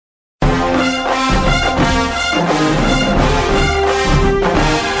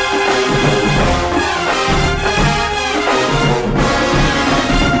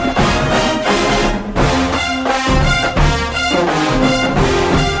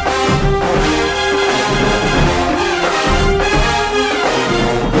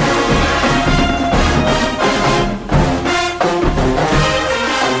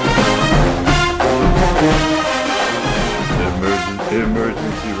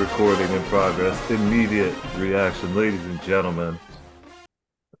Recording in progress. Immediate reaction, ladies and gentlemen.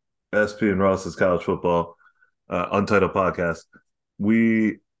 SP and Ross's College Football Untitled Podcast.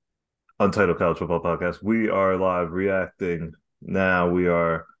 Untitled College Football Podcast. We are live reacting now. We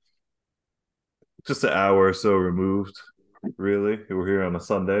are just an hour or so removed, really. We're here on a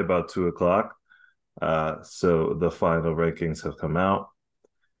Sunday, about 2:00. So the final rankings have come out,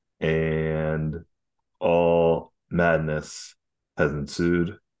 and all madness has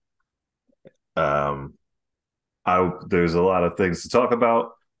ensued. There's a lot of things to talk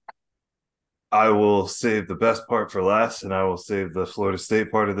about. I will save the best part for last, and I will save the Florida State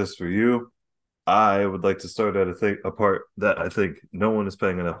part of this for you. I would like to start at a part that I think no one is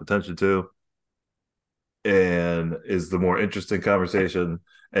paying enough attention to, and is the more interesting conversation,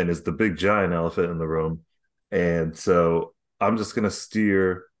 and is the big giant elephant in the room. And so I'm just going to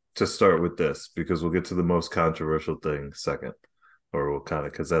steer to start with this, because we'll get to the most controversial thing second, or we'll kind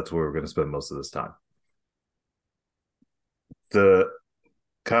of, because that's where we're going to spend most of this time. The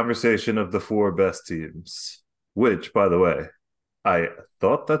conversation of the four best teams, which, by the way, I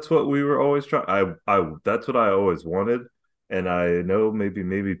thought that's what we were always trying. I that's what I always wanted, and I know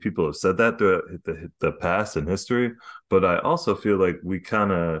maybe people have said that throughout the past and history, but I also feel like we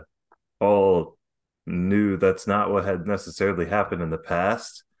kind of all knew that's not what had necessarily happened in the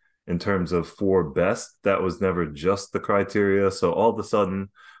past in terms of four best. That was never just the criteria. So all of a sudden,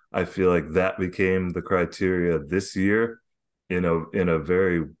 I feel like that became the criteria this year in a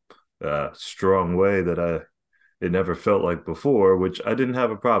very strong way that it never felt like before, which I didn't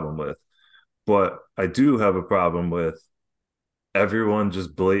have a problem with. But I do have a problem with everyone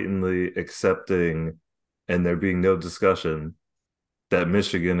just blatantly accepting, and there being no discussion, that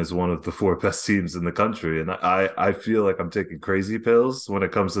Michigan is one of the four best teams in the country. And I feel like I'm taking crazy pills when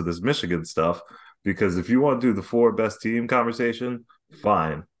it comes to this Michigan stuff, because if you want to do the four best team conversation,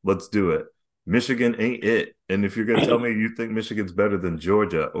 fine, let's do it. Michigan ain't it. And if you're going to tell me you think Michigan's better than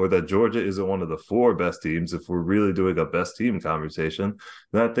Georgia, or that Georgia isn't one of the four best teams, if we're really doing a best team conversation,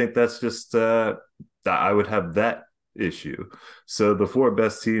 then I think that's just, I would have that issue. So the four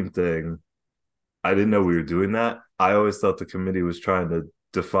best team thing, I didn't know we were doing that. I always thought the committee was trying to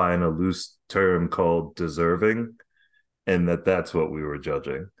define a loose term called deserving, and that's what we were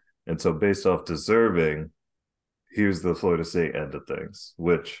judging. And so based off deserving, here's the Florida State end of things,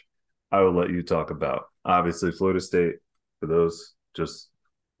 which I will let you talk about. Obviously, Florida State, for those just,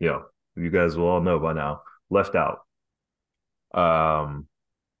 you guys will all know by now, left out.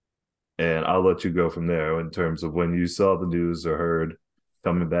 And I'll let you go from there in terms of when you saw the news or heard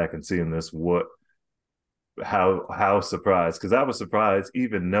coming back and seeing this, how surprised? Because I was surprised,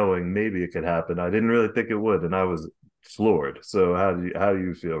 even knowing maybe it could happen. I didn't really think it would, and I was floored. So how do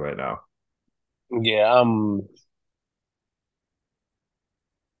you feel right now? Yeah, I'm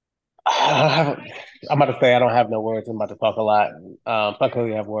about to say I don't have no words. I'm about to talk a lot. So I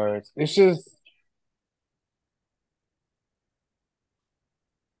clearly have words. It's just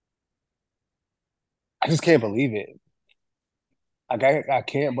I just can't believe it. Like I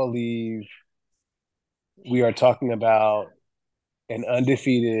can't believe we are talking about an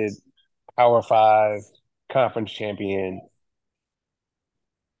undefeated Power Five conference champion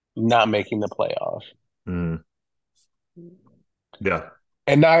not making the playoff. Mm, yeah,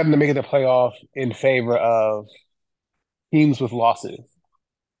 And not making the playoff in favor of teams with losses.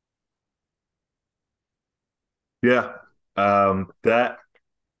 yeah. That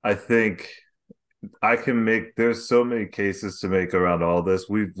I think I can make. There's so many cases to make around all this.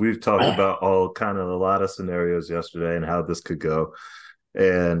 We've talked about all kind of a lot of scenarios yesterday and how this could go.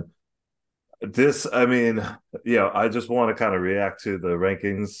 And this, I mean, I just want to kind of react to the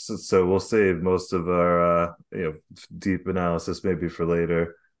rankings. So we'll save most of our deep analysis maybe for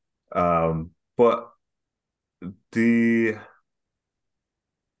later. But the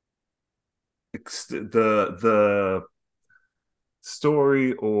the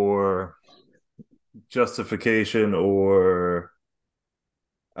story or justification or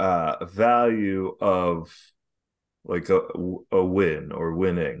value of like a win or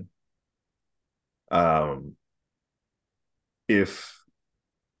winning, um if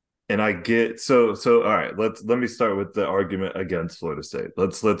and I get, all right, let me start with the argument against Florida State.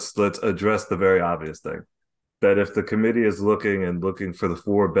 Let's address the very obvious thing, that if the committee is looking for the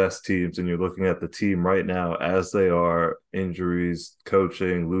four best teams, and you're looking at the team right now as they are, injuries,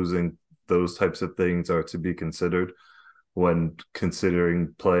 coaching, losing, those types of things are to be considered when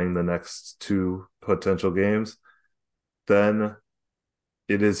considering playing the next two potential games, then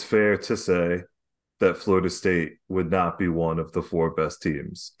it is fair to say that Florida State would not be one of the four best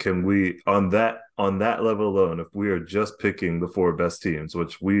teams. Can we on that level alone, if we are just picking the four best teams,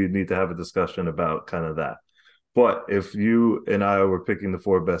 which we need to have a discussion about kind of that. But if you and I were picking the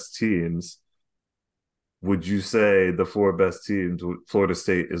four best teams, would you say the four best teams, Florida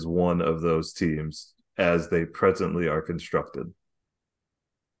State is one of those teams as they presently are constructed?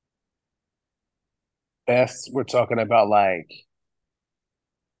 Best, we're talking about like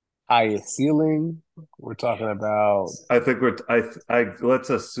highest ceiling. We're talking about I think I let's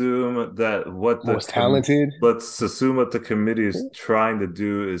assume that most talented. let's assume what the committee is trying to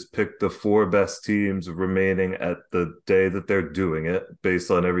do is pick the four best teams remaining at the day that they're doing it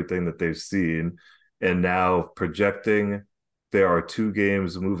based on everything that they've seen, and now projecting there are two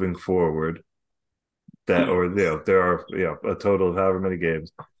games moving forward that, or there are a total of however many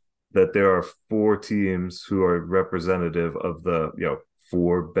games, that there are four teams who are representative of the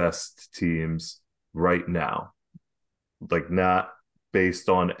four best teams right now, like not based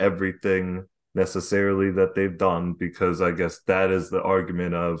on everything necessarily that they've done, because I guess that is the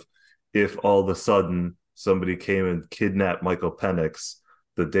argument of, if all of a sudden somebody came and kidnapped Michael Penix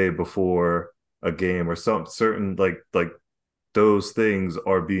the day before a game or some certain like those things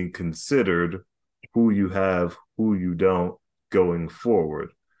are being considered, who you have, who you don't going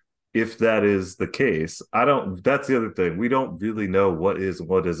forward. If that is the case, I don't, that's the other thing. We don't really know what is and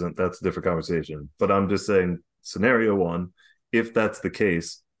what isn't. That's a different conversation. But I'm just saying, scenario one, if that's the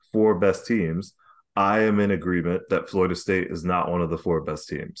case, four best teams, I am in agreement that Florida State is not one of the four best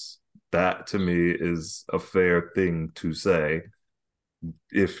teams. That to me is a fair thing to say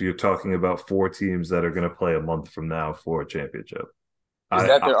if you're talking about four teams that are going to play a month from now for a championship. Is I,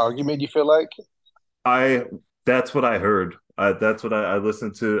 that their argument, you feel like? I that's what I heard. That's what I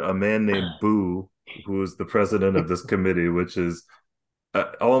listened to a man named Boo, who is the president of this committee, which is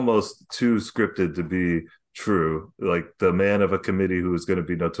almost too scripted to be true. Like the man of a committee who is going to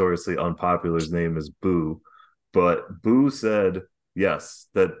be notoriously unpopular's name is Boo, but Boo said yes,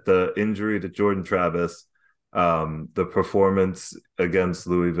 that the injury to Jordan Travis, the performance against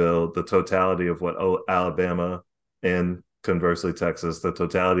Louisville, the totality of what Alabama and conversely Texas, the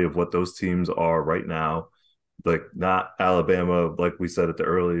totality of what those teams are right now, like not Alabama, like we said at the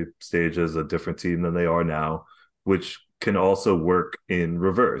early stages, a different team than they are now, which can also work in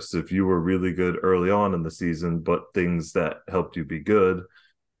reverse. If you were really good early on in the season, but things that helped you be good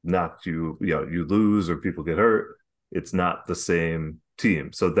knocked you, you lose or people get hurt, it's not the same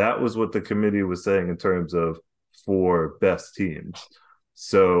team. So that was what the committee was saying in terms of four best teams.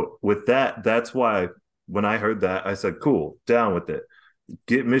 So with that, that's why when I heard that, I said, cool, down with it.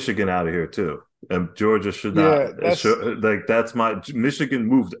 Get Michigan out of here too. And Georgia should not, Yeah, that's like that's my Michigan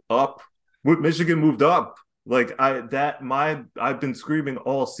moved up. Michigan moved up. Like I've been screaming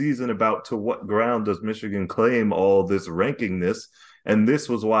all season about, to what ground does Michigan claim all this rankingness? And this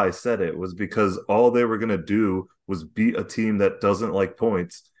was why I said it, was because all they were gonna do was beat a team that doesn't like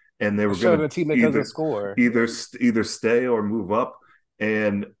points, and they were show gonna the team that doesn't either score. either stay or move up.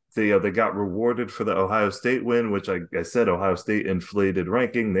 And they got rewarded for the Ohio State win, which I said Ohio State inflated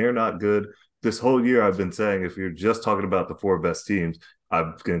ranking. They're not good. This whole year I've been saying, if you're just talking about the four best teams,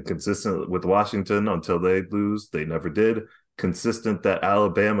 I've been consistent with Washington until they lose. They never did. Consistent that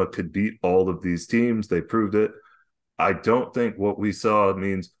Alabama could beat all of these teams. They proved it. I don't think what we saw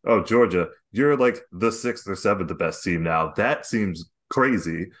means, oh, Georgia, you're like the sixth or seventh best team now. That seems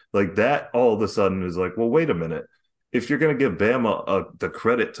crazy. Like that all of a sudden is like, well, wait a minute. If you're going to give Bama the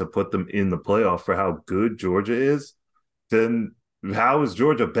credit to put them in the playoff for how good Georgia is, then how is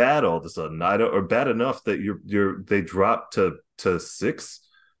Georgia bad all of a sudden? I don't, or bad enough that they dropped to six,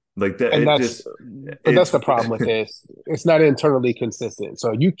 like that. And It that's just but that's it's the problem with this. It's not internally consistent.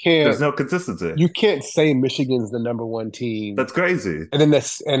 So there's no consistency. you can't say Michigan's the number one team That's crazy. and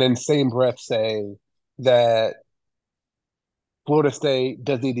then same breath say that Florida State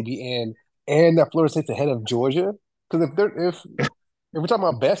does need to be in and that Florida State's ahead of Georgia. Because if we're talking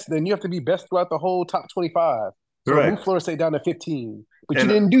about best, then you have to be best throughout the whole top 25. So move Correct. Florida State down to 15. But you And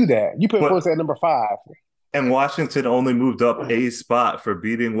didn't do that. You put Florida but State at number five. And Washington only moved up a spot for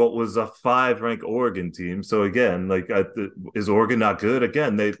beating what was a 5 ranked Oregon team. So again, like, is Oregon not good?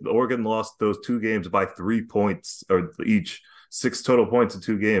 Again, Oregon lost those two games by 3 points or each, 6 total points in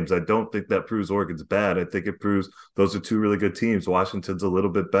two games. I don't think that proves Oregon's bad. I think it proves those are two really good teams. Washington's a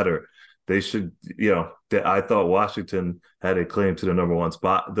little bit better. They should, I thought Washington had a claim to the number one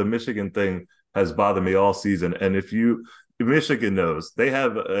spot. The Michigan thing has bothered me all season. And if you Michigan knows they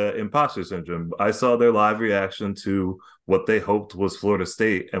have imposter syndrome. I saw their live reaction to what they hoped was Florida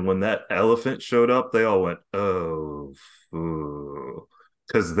State, and when that elephant showed up, they all went, "Oh,"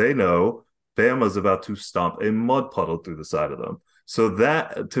 because they know Bama's about to stomp a mud puddle through the side of them. So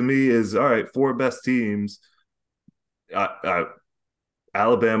that to me is all right. Four best teams: I,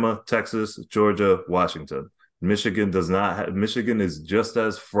 Alabama, Texas, Georgia, Washington. Michigan does not have. Michigan is just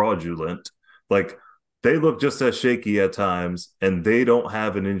as fraudulent. Like they look just as shaky at times, and they don't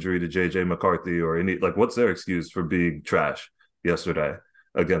have an injury to JJ McCarthy or any. Like, what's their excuse for being trash yesterday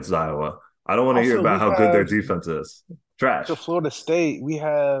against Iowa? I don't want to hear Also, about we how good their have defense is. to Trash. Florida State.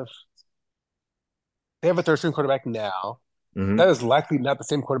 They have a third string quarterback now. That Mm-hmm. is likely not the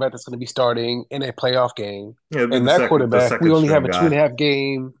same quarterback that's going to be starting in a playoff game. Yeah, it'd be And the that the quarterback, we second only have string a two and guy. a half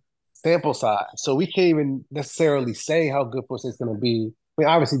game sample size. So we can't even necessarily say how good Florida State's going to be. I mean,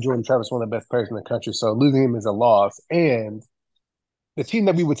 obviously, Jordan Travis is one of the best players in the country. So losing him is a loss. And the team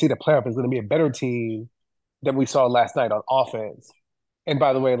that we would see the playoff is going to be a better team than we saw last night on offense. And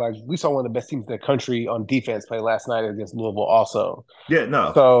by the way, like we saw one of the best teams in the country on defense play last night against Louisville also. Yeah,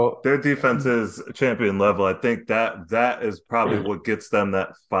 no, So their defense is champion level. I think that is probably what gets them that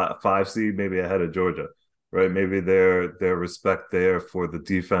five seed, maybe ahead of Georgia, right? Maybe their respect there for the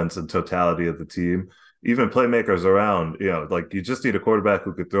defense and totality of the team, even playmakers around. You know, like you just need a quarterback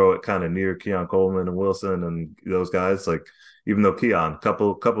who could throw it kind of near Keon Coleman and Wilson and those guys. Like even though Keon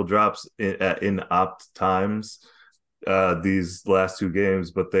couple drops in opt times these last two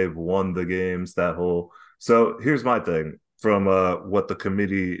games, but they've won the games that whole. So here's my thing from what the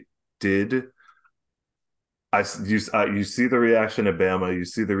committee did. You see the reaction at Bama, you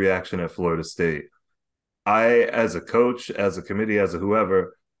see the reaction at Florida State. I, as a coach, as a committee, as a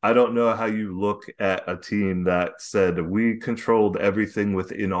whoever, I don't know how you look at a team that said we controlled everything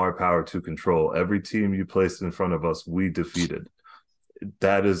within our power to control. Every team you placed in front of us, we defeated.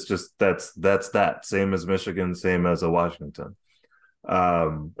 That is just that's that same as Michigan, same as a Washington.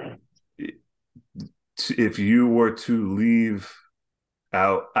 Um, if you were to leave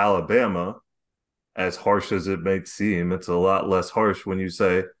out Alabama, as harsh as it may seem, it's a lot less harsh when you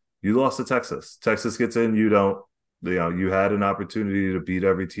say you lost to Texas. Texas gets in, you don't. You know, you had an opportunity to beat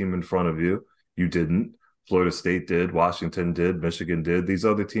every team in front of you. You didn't. Florida State did, Washington did, Michigan did. These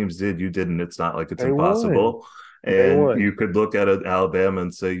other teams did. You didn't. It's not like it's they won. impossible. They And won. you could look at Alabama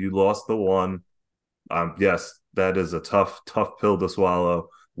and say you lost the one. Yes, that is a tough pill to swallow.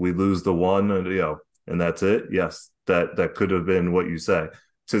 We lose the one, and and that's it. Yes, that could have been what you say.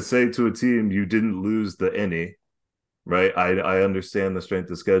 To say to a team you didn't lose the any, right? I understand the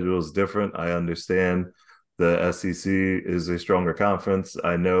strength of schedule is different. I understand the SEC is a stronger conference.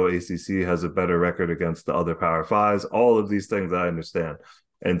 I know ACC has a better record against the other Power Fives. All of these things I understand,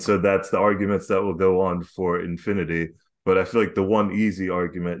 and so that's the arguments that will go on for infinity. But I feel like the one easy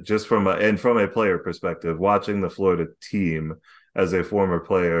argument, just from a player perspective, watching the Florida team as a former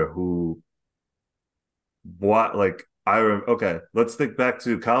player who what like okay, let's think back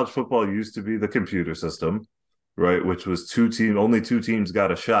to college football used to be the computer system, right? Which was only two teams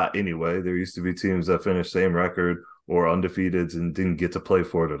got a shot anyway. There used to be teams that finished same record or undefeated and didn't get to play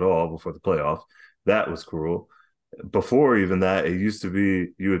for it at all before the playoff. That was cruel. Before even that, it used to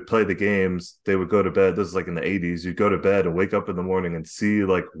be you would play the games, they would go to bed. This is like in the 80s. You'd go to bed and wake up in the morning and see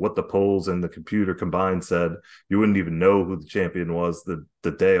like what the polls and the computer combined said. You wouldn't even know who the champion was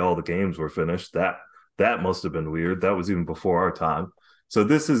the day all the games were finished. That must have been weird. That was even before our time. So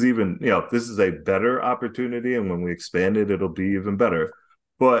this is even, this is a better opportunity. And when we expand it, it'll be even better.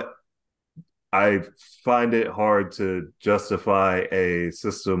 But I find it hard to justify a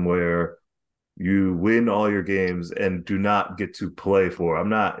system where you win all your games and do not get to play for. I'm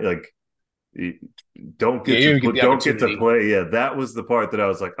not like Yeah, you didn't get the don't get to opportunity. play. Yeah, that was the part that I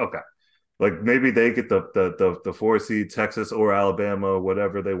was like, okay, like maybe they get the four seed Texas or Alabama,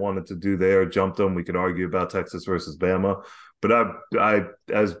 whatever they wanted to do there, jump them. We could argue about Texas versus Bama, but I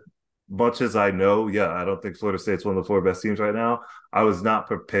as much as I know, yeah, I don't think Florida State's one of the four best teams right now. I was not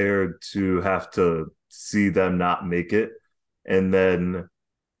prepared to have to see them not make it, and then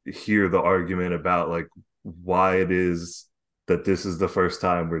hear the argument about like why it is that this is the first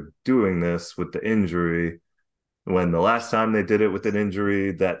time we're doing this with the injury when the last time they did it with an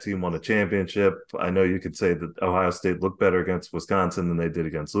injury, that team won a championship. I know you could say that Ohio State looked better against Wisconsin than they did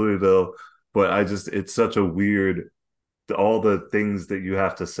against Louisville, but it's such a weird, all the things that you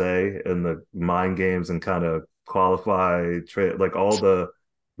have to say and the mind games and kind of qualify, like all the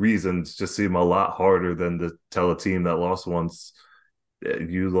reasons just seem a lot harder than to tell a team that lost once.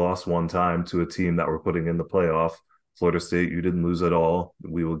 You lost one time to a team that were putting in the playoff. Florida State, you didn't lose at all.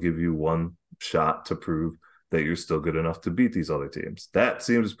 We will give you one shot to prove that you're still good enough to beat these other teams. That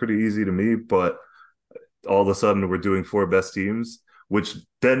seems pretty easy to me, but all of a sudden we're doing four best teams, which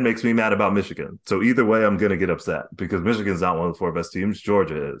then makes me mad about Michigan. So either way, I'm going to get upset because Michigan's not one of the four best teams.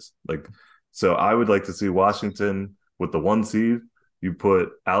 Georgia is. Like So I would like to see Washington with the 1 seed. You put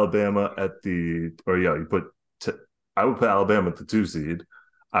Alabama at the, or yeah, you put, I would put Alabama at the 2 seed.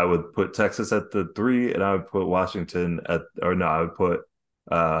 I would put Texas at the 3, and I would put Washington at, or no, I would put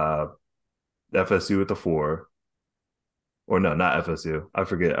uh, FSU at the 4. Or no, not FSU. I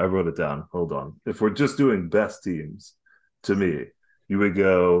forget. I wrote it down. Hold on. If we're just doing best teams, to me, you would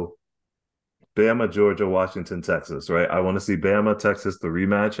go Bama, Georgia, Washington, Texas, right? I want to see Bama, Texas, the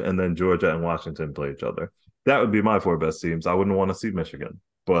rematch, and then Georgia and Washington play each other. That would be my 4 best teams. I wouldn't want to see Michigan,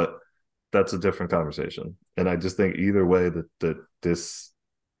 but that's a different conversation. And I just think either way that this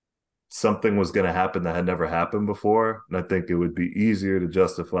something was going to happen that had never happened before, and I think it would be easier to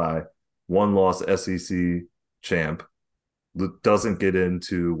justify one loss SEC champ doesn't get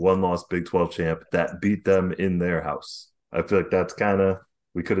into one loss Big 12 champ that beat them in their house. I feel like that's kind of,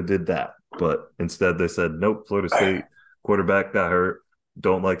 we could have did that, but instead they said nope. Florida State quarterback got hurt.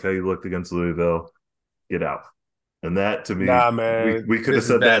 Don't like how you looked against Louisville. Get out. And that to me, Nah, we man, we could have this is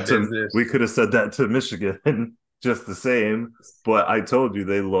said that bad to business. Michigan just the same. But I told you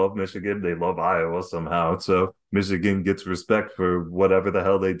they love Michigan, they love Iowa somehow. So Michigan gets respect for whatever the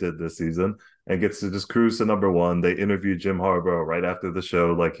hell they did this season and gets to just cruise to number 1. They interviewed Jim Harbaugh right after the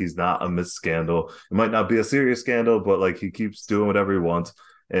show, like he's not a miss scandal. It might not be a serious scandal, but like he keeps doing whatever he wants.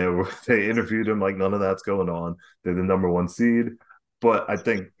 And they interviewed him like none of that's going on. They're the number 1 seed, but I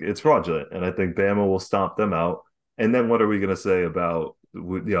think it's fraudulent, and I think Bama will stomp them out. And then what are we going to say about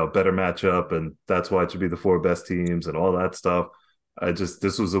better matchup, and that's why it should be the 4 best teams and all that stuff? I just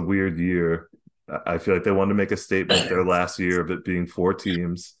This was a weird year. I feel like they wanted to make a statement their last year of it being 4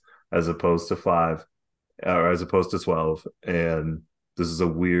 teams as opposed to 5, or as opposed to 12, and this is a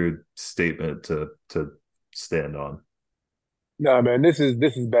weird statement to stand on. Nah, man, this is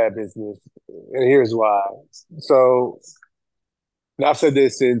bad business, and here's why. So, and I've said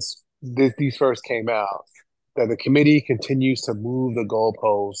this since these first came out, that the committee continues to move the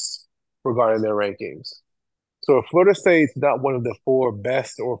goalposts regarding their rankings. So if Florida State's not one of the 4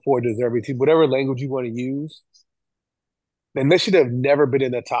 best or 4 deserving teams, whatever language you want to use, then they should have never been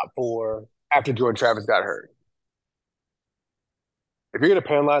in the top 4 after Jordan Travis got hurt. If you're going to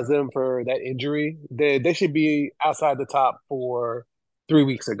penalize them for that injury, they should be outside the top 4 3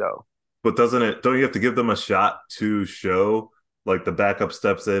 weeks ago. But don't you have to give them a shot to show, like the backup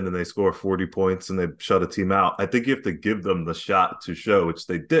steps in and they score 40 points and they shut a team out? I think you have to give them the shot to show, which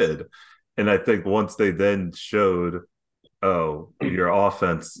they did. And I think once they then showed, oh, your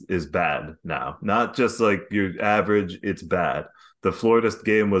offense is bad now, not just like your average, it's bad. The Florida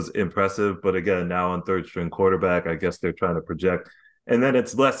game was impressive, but again, now on third string quarterback, I guess they're trying to project. And then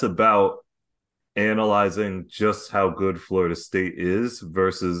it's less about analyzing just how good Florida State is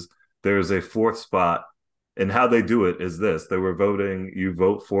versus there's a 4th spot. And how they do it is this: they were voting, you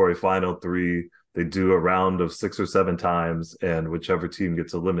vote for a final 3. They do a round of 6 or 7 times, and whichever team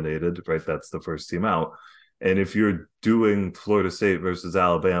gets eliminated, right, that's the first team out. And if you're doing Florida State versus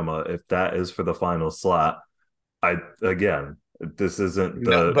Alabama, if that is for the final slot, I again, No, but this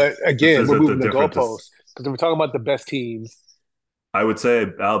again, we're isn't the moving the difference. goalposts because we're talking about the best teams. I would say If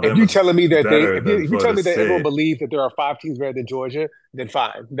you Alabama's telling me that they, better than if you telling Florida me that everyone State. believes that there are 5 teams better than Georgia, then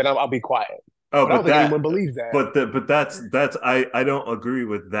fine, then I'll be quiet. Oh, But I don't but think anyone believes that. that's I don't agree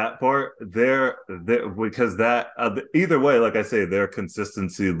with that part there, because that either way, like I say, their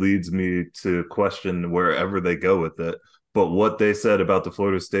consistency leads me to question wherever they go with it. But what they said about the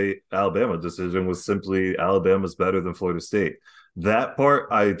Florida State Alabama decision was simply Alabama's better than Florida State. That part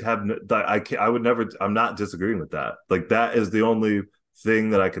I would never, I'm not disagreeing with that. Like that is the only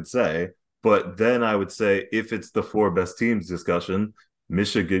thing that I could say. But then I would say if it's the 4 best teams discussion,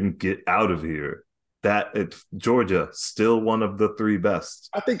 Michigan, get out of here. That it's Georgia, still one of the 3 best.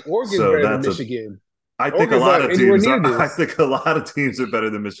 I think Oregon's So better than that's a Michigan. I think a Oregon's lot not of anywhere teams near are I this. think a lot of teams are better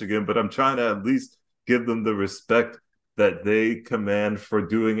than Michigan, but I'm trying to at least give them the respect that they command for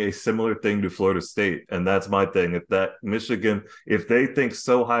doing a similar thing to Florida State. And that's my thing. If they think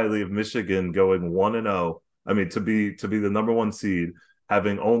so highly of Michigan going 1-0, I mean to be the number 1 seed,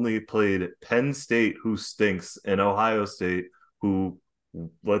 having only played Penn State, who stinks, and Ohio State, who,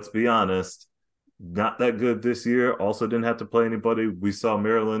 let's be honest, not that good this year. Also, didn't have to play anybody. We saw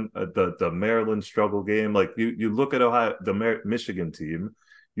Maryland, the Maryland struggle game. Like you look at Ohio, Michigan team,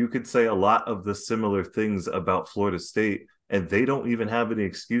 you could say a lot of the similar things about Florida State, and they don't even have any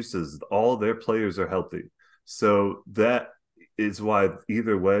excuses. All their players are healthy, so that is why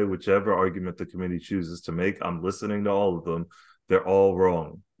either way, whichever argument the committee chooses to make, I'm listening to all of them. They're all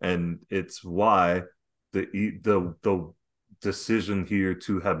wrong, and it's why the decision here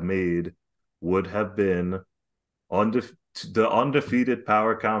to have made would have been the undefeated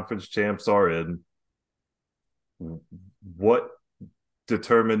power conference champs are in. What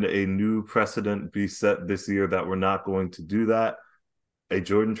determined a new precedent be set this year that we're not going to do that? A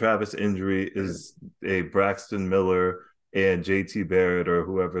Jordan Travis injury is a Braxton Miller and JT Barrett or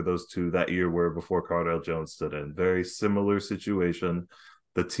whoever those two that year were before Cardell Jones stood in. Very similar situation.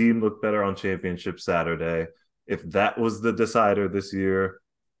 The team looked better on championship Saturday. If that was the decider this year,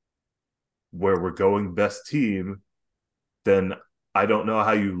 where we're going best team, then I don't know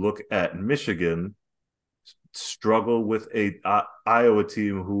how you look at Michigan struggle with a Iowa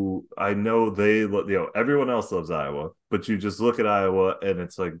team who I know everyone else loves Iowa, but you just look at Iowa and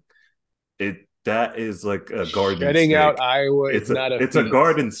it's like it that is like a garden Shutting out snake. Iowa is not a It's a feat.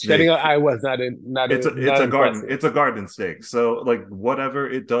 garden Shutting snake. out Iowa is not impressive. It's a garden snake. So like whatever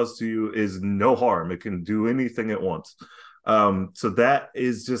it does to you is no harm. It can do anything it wants. So that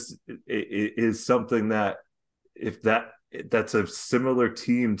is just it is something that if that's a similar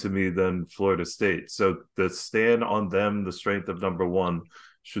team to me than Florida State. So the stand on them, the strength of number one,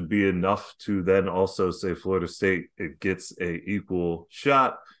 should be enough to then also say Florida State it gets a equal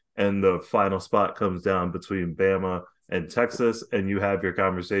shot, and the final spot comes down between Bama and Texas, and you have your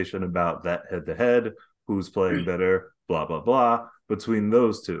conversation about that head to head, who's playing better, blah blah blah, between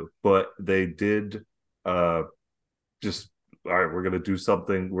those two. But they did just all right, we're gonna do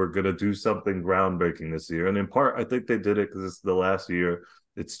something groundbreaking this year. And in part, I think they did it because it's the last year.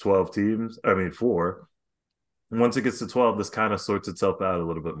 It's 12 teams. I mean, four. And once it gets to 12, this kind of sorts itself out a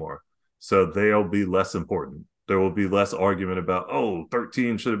little bit more. So they'll be less important. There will be less argument about, oh,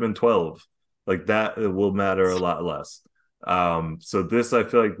 13 should have been 12. Like that, it will matter a lot less. So this, I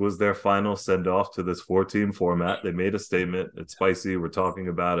feel like, was their final send off to this 4-team format. They made a statement. It's spicy. We're talking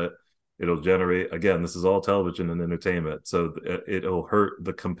about it. It'll generate, again, this is all television and entertainment. So it'll hurt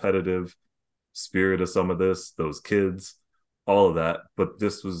the competitive spirit of some of this, those kids, all of that. But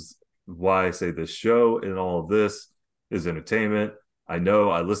this was why I say this show and all of this is entertainment. I know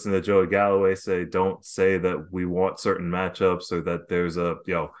I listened to Joey Galloway say, don't say that we want certain matchups or that there's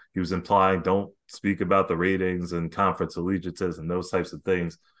he was implying don't speak about the ratings and conference allegiances and those types of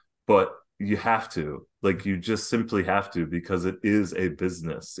things. But you have to, like, you just simply have to, because it is a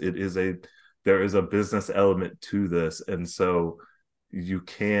business. There is a business element to this. And so you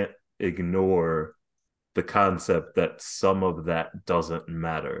can't ignore the concept that some of that doesn't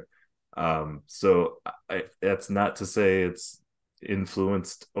matter. That's not to say it's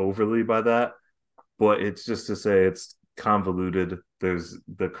influenced overly by that, but it's just to say it's convoluted. There's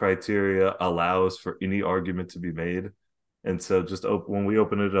the criteria allows for any argument to be made. And so just when we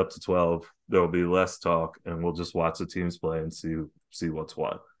open it up to 12, there'll be less talk and we'll just watch the teams play and see what's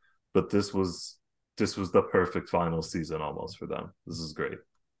what. But this was the perfect final season almost for them. This is great.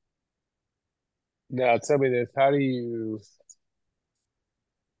 Now, tell me this: how do you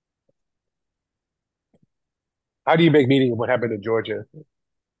make meaning of what happened to Georgia?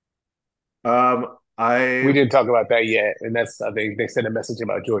 We I didn't talk about that yet, and that's I think they sent a message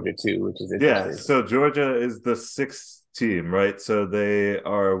about Georgia too, which is Yeah, interesting. so Georgia is the sixth team, right? So they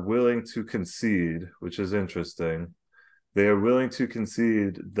are willing to concede, which is interesting. They are willing to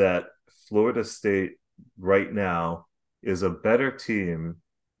concede that Florida State right now is a better team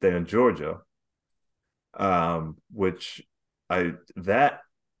than Georgia, which I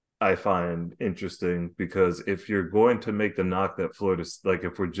find interesting because if you're going to make the knock that like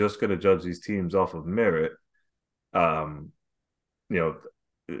if we're just going to judge these teams off of merit, um, you know,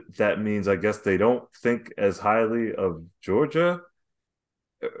 that means I guess they don't think as highly of Georgia,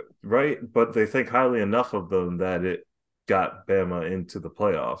 right? But they think highly enough of them that it got Bama into the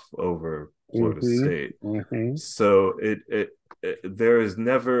playoff over Florida Mm-hmm. State. Mm-hmm. So it there is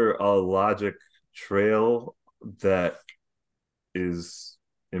never a logic trail that is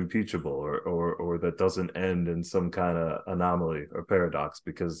impeachable or that doesn't end in some kind of anomaly or paradox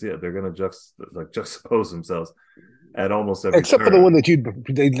because they're going to juxtapose themselves at almost every Except for the one turn.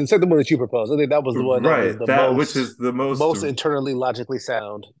 that except the one that you proposed. I think that was the one that was Right. the That which is the most most internally logically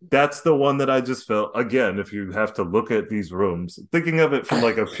sound. that's the one that I just felt again, if you have to look at these rooms, thinking of it from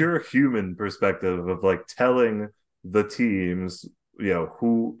like a pure human perspective of like telling the teams,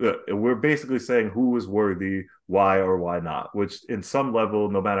 who we're basically saying who is worthy, why or why not, which in some level,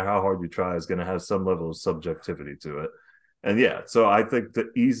 no matter how hard you try, is going to have some level of subjectivity to it. And yeah, so I think the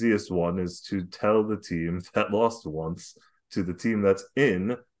easiest one is to tell the team that lost once to the team that's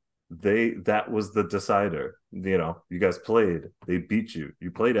in that was the decider. You guys played, they beat you. You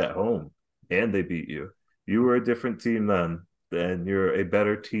played at home and they beat you. You were a different team then, and you're a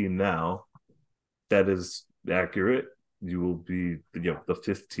better team now. That is accurate. You will be, the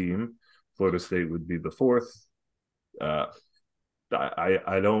fifth team. Florida State would be the fourth. Uh,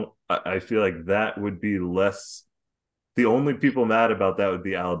 I don't. I feel like that would be less. The only people mad about that would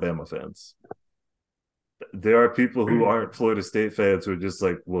be Alabama fans. There are people who aren't Florida State fans who are just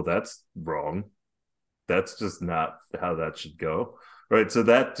like, well, that's wrong. That's just not how that should go. Right. So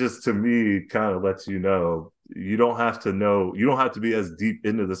that just to me kind of lets you know, you don't have to be as deep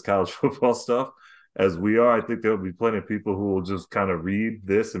into this college football stuff as we are. I think there'll be plenty of people who will just kind of read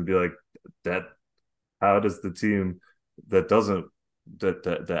this and be like, that how does the team that doesn't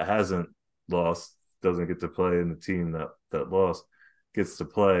that hasn't lost doesn't get to play and the team that lost gets to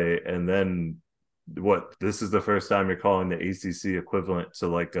play and then what this is the first time you're calling the ACC equivalent to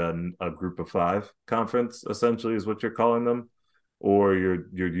like a group of five conference essentially is what you're calling them or you're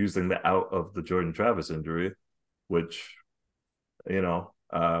using the out of the Jordan Travis injury which you know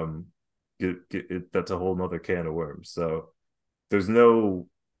that's a whole nother can of worms so there's no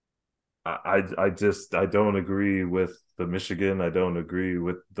I don't agree with the Michigan. I don't agree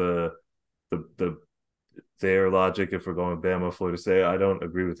with the their logic if we're going Bama, Florida State. I don't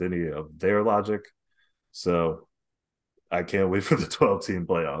agree with any of their logic. So I can't wait for the 12 team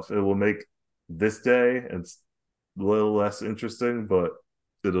playoff. It will make this day and a little less interesting, but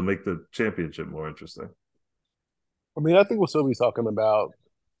it'll make the championship more interesting. I mean, I think we'll still be talking about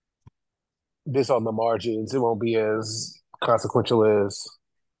this on the margins. It won't be as consequential as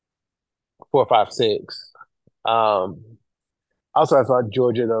 4, 5, 6. Also, I thought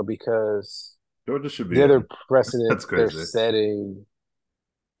Georgia though because Georgia should be the other in. precedent That's they're crazy. setting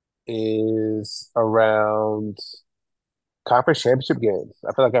is around conference championship games.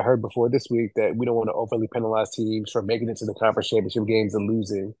 I feel like I heard before this week that we don't want to overly penalize teams for making it to the conference championship games and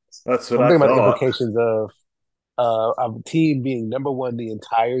losing. That's So what I'm I thinking about the thought. implications of a team being number one the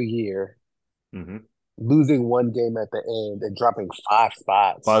entire year, Mm-hmm. losing one game at the end, and dropping 5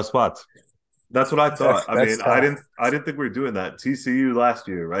 spots. 5 spots. That's what I thought. I That's mean, tough. I didn't think we were doing that. TCU last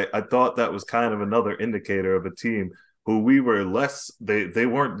year, right? I thought that was kind of another indicator of a team who we were less they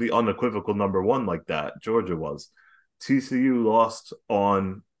weren't the unequivocal number one like that. Georgia was. TCU lost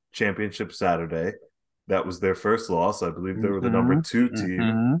on championship Saturday. That was their first loss. I believe they were the number Hmm. 2 team.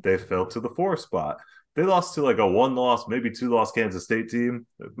 Hmm. They fell to the 4 spot. They lost to like a 1 loss, maybe 2 loss Kansas State team,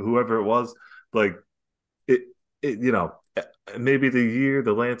 whoever it was. Like it, you know, maybe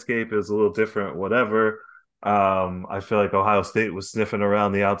the landscape is a little different, whatever. I feel like Ohio State was sniffing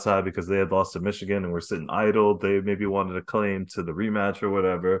around the outside because they had lost to Michigan and were sitting idle. They maybe wanted a claim to the rematch or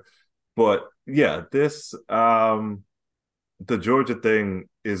whatever. But yeah, this the Georgia thing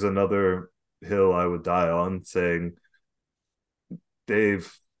is another hill I would die on, saying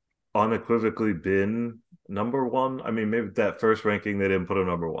they've unequivocally been number one. I mean, maybe that first ranking they didn't put a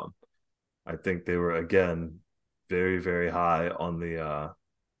number one. I think they were again very, very high on the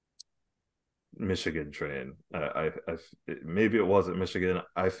Michigan train. Maybe it wasn't Michigan.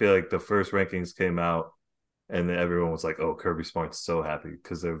 I feel like the first rankings came out and then everyone was like, "Oh, Kirby Smart's so happy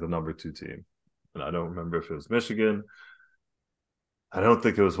because they're the number 2 team." And I don't remember if it was Michigan. I don't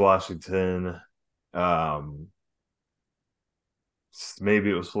think it was Washington. Um, Maybe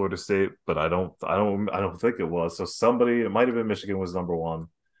it was Florida State, but I don't think it was. So somebody, it might have been Michigan was number one,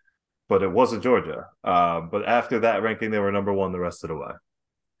 but it wasn't Georgia. But after that ranking, they were number one the rest of the way.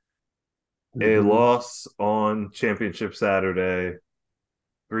 A Hmm. loss on championship Saturday,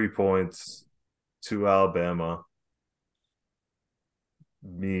 3 points to Alabama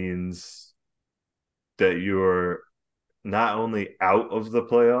means that you're not only out of the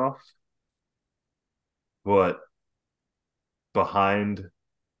playoff, but behind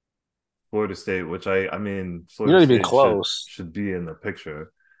Florida State, which I mean, You're Florida not even State close. should be in the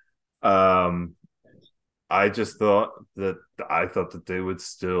picture. Um, I just thought that I thought that they would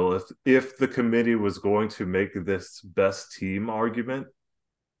still, if the committee was going to make this best team argument,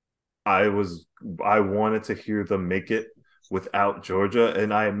 I was I wanted to hear them make it without Georgia,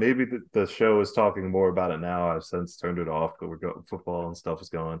 and I maybe the show is talking more about it now. I've since turned it off, but football and stuff is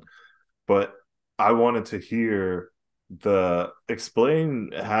going. But I wanted to hear the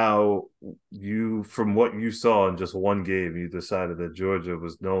explain how you from what you saw in just one game, you decided that Georgia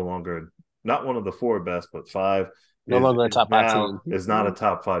was no longer not one of the four best, but five No longer a top five now team. is not a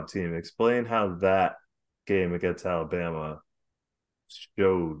top five team. Explain how that game against Alabama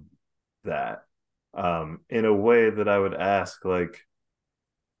showed that in a way that I would ask like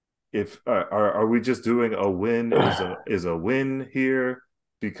if are we just doing a win is a win here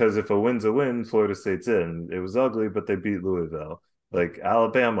because if a win's a win Florida State's in it was ugly but they beat Louisville like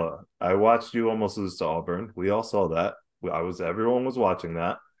Alabama I watched you almost lose to Auburn we all saw that I was everyone was watching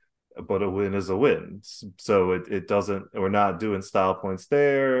that but a win is a win. So it doesn't, we're not doing style points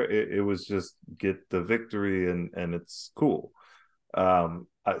there. It was just get the victory and it's cool.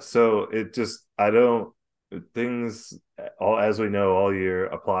 So it just, I don't, things all, as we know, all year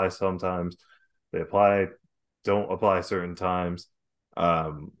apply sometimes. They apply, don't apply certain times.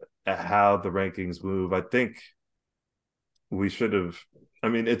 How the rankings move, I think we should have, I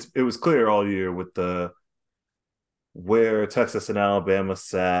mean, it was clear all year with the where Texas and Alabama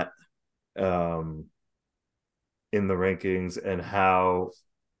sat um, in the rankings and how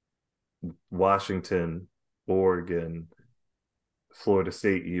Washington, Oregon, Florida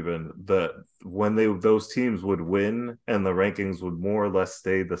State, even the when they those teams would win and the rankings would more or less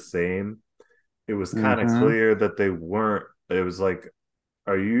stay the same, it was kind of Mm-hmm. clear that they weren't. It was like,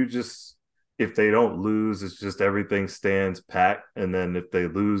 are you just, if they don't lose, it's just everything stands pat, and then if they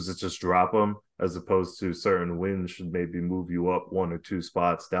lose, it's just drop them, as opposed to certain wins should maybe move you up one or two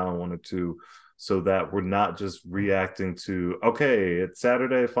spots, down one or two, so that we're not just reacting to, okay, it's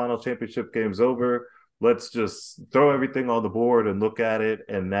Saturday, final championship game's over, let's just throw everything on the board and look at it,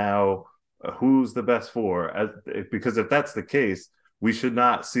 and now who's the best four? Because if that's the case, we should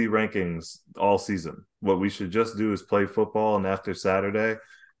not see rankings all season. What we should just do is play football, and after Saturday,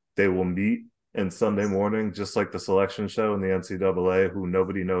 they will meet, and Sunday morning, just like the selection show in the NCAA, who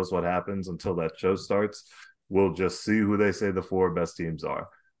nobody knows what happens until that show starts, we'll just see who they say the four best teams are.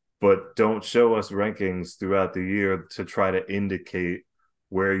 But don't show us rankings throughout the year to try to indicate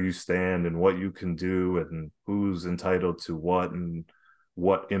where you stand and what you can do and who's entitled to what and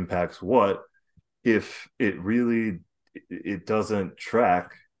what impacts what, if it doesn't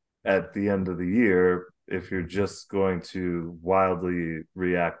track at the end of the year, if you're just going to wildly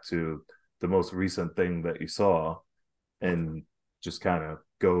react to the most recent thing that you saw and just kind of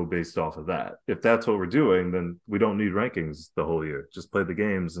go based off of that. If that's what we're doing, then we don't need rankings the whole year. Just play the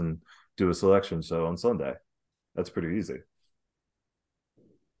games and do a selection show on Sunday. That's pretty easy.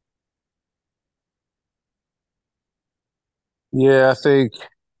 Yeah, I think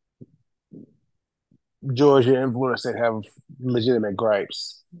Georgia and Florida State have legitimate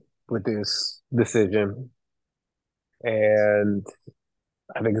gripes with this decision, and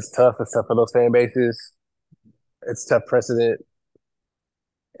I think it's tough. It's tough for those fan bases. It's tough precedent,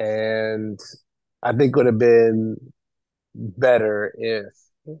 and I think it would have been better if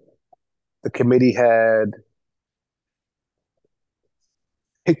the committee had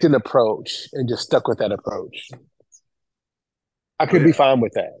picked an approach and just stuck with that approach. I Oh could be yeah, fine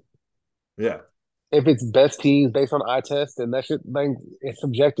with that. yeah. If it's best teams based on eye test, then that should like it's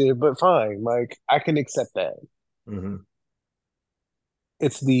subjective, but fine. Like I can accept that. Mm-hmm.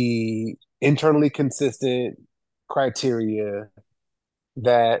 It's the internally consistent criteria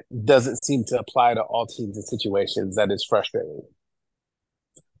that doesn't seem to apply to all teams and situations that is frustrating.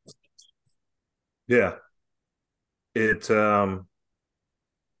 Yeah. It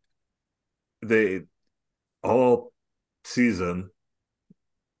they all season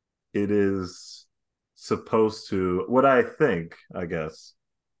it is supposed to, what I think, I guess,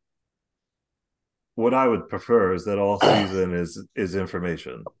 what I would prefer is that all season is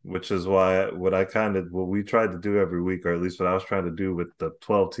information, which is why what I kind of what we tried to do every week, or at least what I was trying to do with the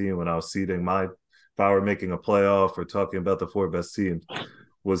 12 team when I was seeding my, if I were making a playoff or talking about the four best teams,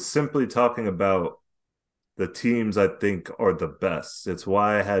 was simply talking about the teams I think are the best. It's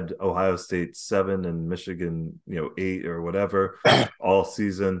why I had Ohio State 7 and Michigan, 8 or whatever all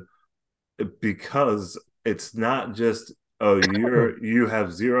season, because it's not just, oh, you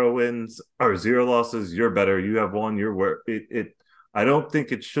have zero wins or zero losses, you're better, you have one, you're where it I don't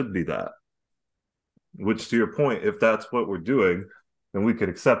think it should be that. Which, to your point, if that's what we're doing, then we could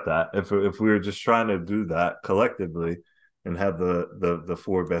accept that. If we were just trying to do that collectively and have the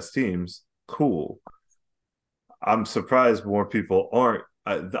four best teams, cool. I'm surprised more people aren't.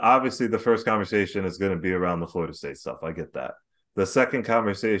 Obviously, the first conversation is going to be around the Florida State stuff. I get that. The second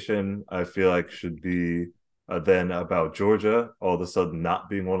conversation, I feel like, should be then about Georgia all of a sudden not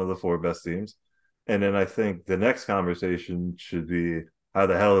being one of the four best teams. And then I think the next conversation should be, how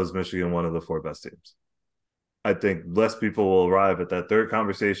the hell is Michigan one of the four best teams? I think less people will arrive at that third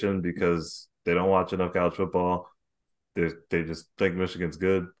conversation because they don't watch enough college football. They just think Michigan's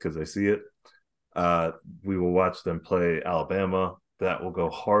good because they see it. Uh, we will watch them play Alabama. That will go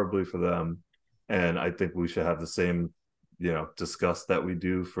horribly for them. And I think we should have the same, discuss that we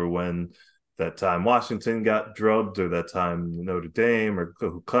do for when that time Washington got drubbed, or that time Notre Dame or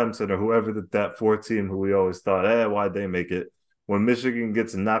Clemson or whoever that four team who we always thought, why'd they make it? When Michigan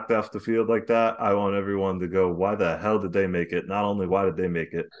gets knocked off the field like that, I want everyone to go, why the hell did they make it? Not only why did they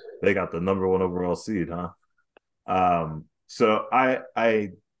make it, they got the number one overall seed, huh? So I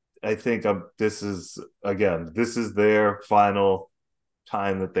I think this is again, this is their final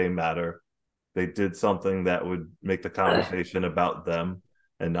time that they matter. They did something that would make the conversation about them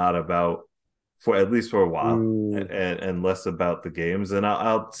and not about, for at least for a while, Mm, and less about the games. And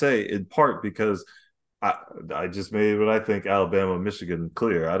I'll say in part because I I just made what I think Alabama Michigan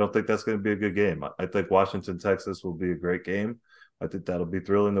clear. I don't think that's going to be a good game. I think Washington Texas will be a great game. I think that'll be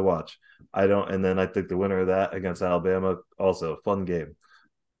thrilling to watch. I don't, and then I think the winner of that against Alabama also a fun game.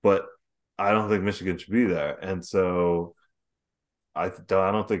 But I don't think Michigan should be there, and so I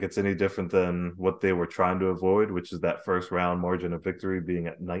don't think it's any different than what they were trying to avoid, which is that first round margin of victory being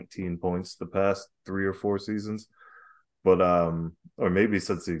at 19 points the past 3 or 4 seasons. But or maybe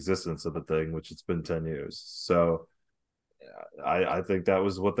since the existence of the thing, which it's been 10 years. So I think that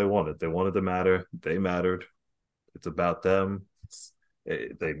was what they wanted. They wanted to matter. They mattered. It's about them.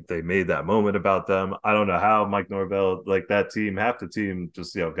 They made that moment about them. I don't know how Mike Norvell, like that team, half the team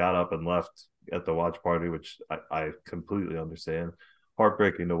just got up and left at the watch party, which I completely understand.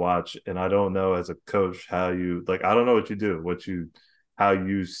 Heartbreaking to watch, and I don't know as a coach how you like. I don't know what you do, how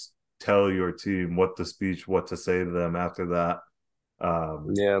you tell your team what the speech, what to say to them after that.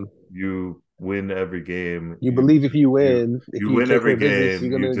 Um, yeah. you win every game. You believe if you You win, if you you win take care every of business,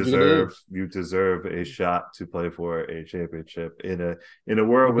 game. you're gonna live. You deserve a shot to play for a championship in a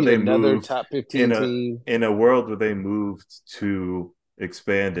world You where beat they another moved top 15 team. in a world where they moved to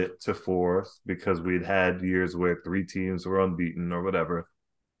expand it to four because we'd had years where 3 teams were unbeaten or whatever.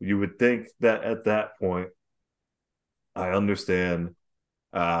 You would think that at that point, I understand,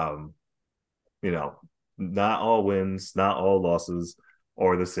 um, you know, not all wins, not all losses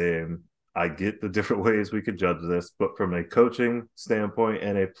are the same. I get the different ways we could judge this, but from a coaching standpoint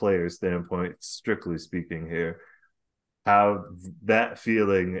and a player standpoint, strictly speaking here, how that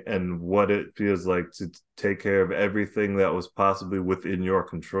feeling and what it feels like to take care of everything that was possibly within your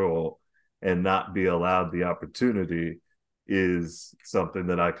control and not be allowed the opportunity is something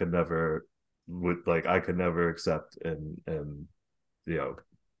that I could never I could never accept and you know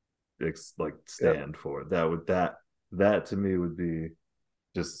like Yep. stand for. That to me would be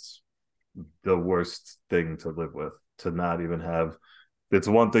just the worst thing to live with, to not even have. It's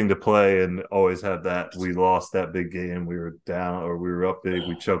one thing to play and always have that we lost that big game, we were down or we were up big,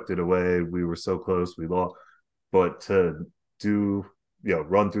 we choked it away, we were so close, we lost. But to do,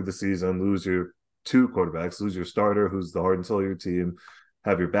 run through the season, lose your 2 quarterbacks, lose your starter who's the heart and soul of your team,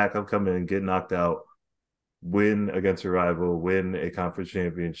 have your backup come in, get knocked out, win against your rival, win a conference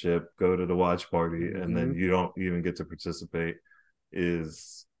championship, go to the watch party, and then Mm-hmm. you don't even get to participate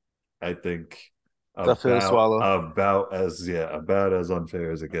is, I think, Tough pill to swallow. about as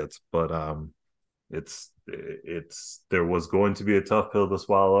unfair as it gets. But it's there was going to be a tough pill to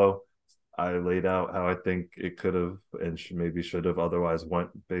swallow. I laid out how I think it could have and maybe should have otherwise went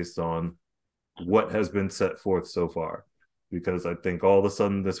based on what has been set forth so far. Because I think all of a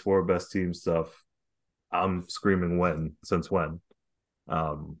sudden this 4 best team stuff, I'm screaming when since when.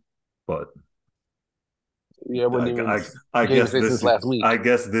 Um, but Yeah, I wouldn't even I can't even guess say since last week.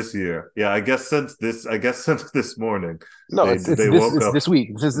 this year. Yeah, I guess since this morning, No, they woke it's up this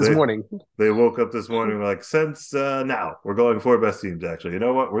week. Since this they morning. they woke up this morning like since now we're going 4 best teams. Actually, you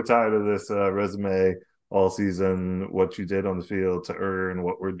know what? We're tired of this resume all season. What you did on the field to earn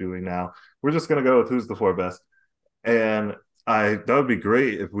what we're doing now. We're just gonna go with who's the 4 best. And that would be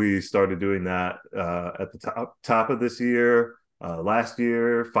great if we started doing that at the top of this year, last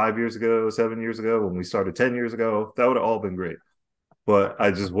year, 5 years ago, 7 years ago, when we started 10 years ago. That would have all been great. But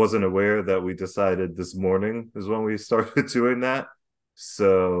I just wasn't aware that we decided this morning is when we started doing that.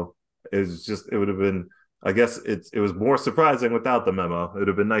 So it would have been. I guess it was more surprising without the memo. It would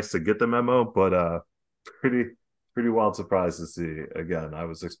have been nice to get the memo, but pretty pretty wild surprise to see. Again, I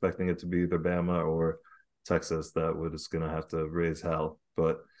was expecting it to be either Bama or Texas that was going to have to raise hell,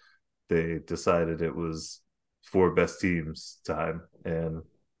 but they decided it was 4 best teams time. And,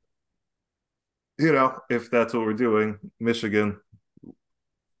 if that's what we're doing, Michigan,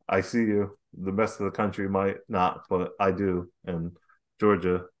 I see you. The best of the country might not, but I do. And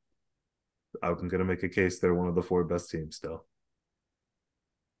Georgia, I'm going to make a case they're one of the 4 best teams still.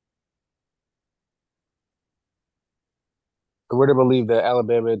 We're to believe that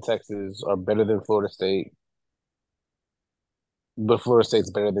Alabama and Texas are better than Florida State, but Florida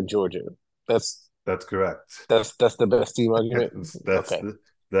State's better than Georgia. That's That's correct. that's the best team argument. that's Okay. the,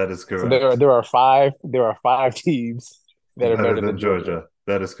 that is So correct. there are five teams that are Better better than than Georgia. Georgia.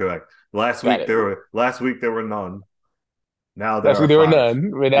 That is correct. Got it. Last week there were none. Now there Last are week there were five.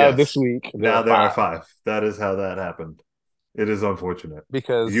 none, but now this Yes. week there Now are there are five. five. That is how that happened. It is unfortunate.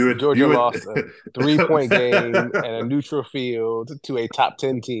 because You Georgia lost a would 3-point game and a neutral field to a top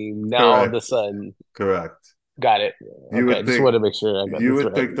 10 team. Now all of a correct, sudden, correct. got it. You Okay, would just think wanted to make sure I got you this would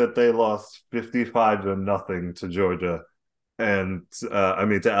right. think that they lost 55 to nothing to Georgia and I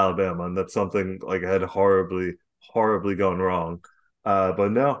mean to Alabama, and that's something like had horribly gone wrong.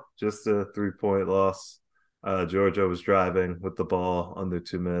 But no, just a 3-point loss. Georgia was driving with the ball under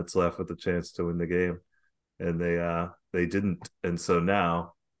 2 minutes left with a chance to win the game, and they didn't. And so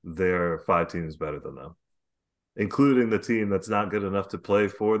now they're 5 teams better than them, including the team that's not good enough to play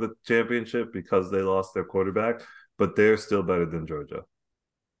for the championship because they lost their quarterback, but they're still better than Georgia.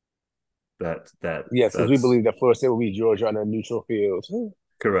 Yes, because we That's believe that Florida State will beat Georgia on a neutral field.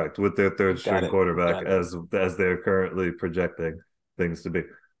 correct with their third Got string it. quarterback Got it. as they're currently projecting things to be.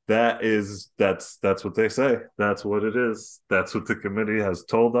 That's what they say. That's what it is. That's what the committee has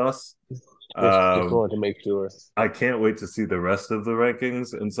told us. Just Um, wanted to make sure. I can't wait to see the rest of the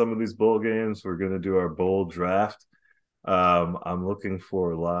rankings in some of these bowl games. We're going to do our bowl draft. I'm looking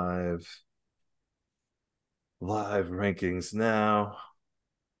for live rankings now.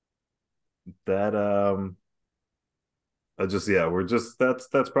 That I just yeah, we're just that's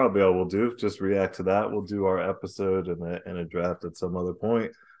probably all we'll do. Just react to that. We'll do our episode and a draft at some other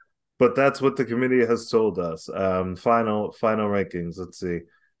point. But that's what the committee has told us. Final rankings. Let's see.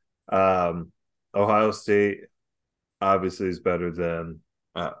 Um, Ohio State obviously is better than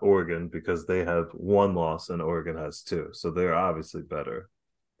Oregon because they have one loss and Oregon has two, so they're obviously better.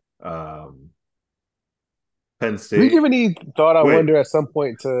 Um, Penn Do we State. give any thought, I Wait, wonder, at some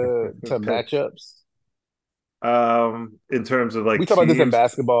point to matchups? in terms of We like talk about this in teams,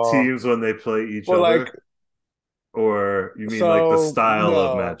 basketball. teams when they play each Well, like, other, or you mean like the so style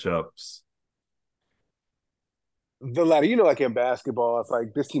of no, matchups? the latter, like in basketball, it's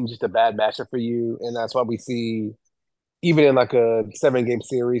like this team's just a bad matchup for you. And that's why we see, even in like a 7-game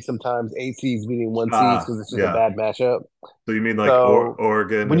series, sometimes 8 seeds beating 1 seeds because it's just a Yeah. bad matchup. So you mean like So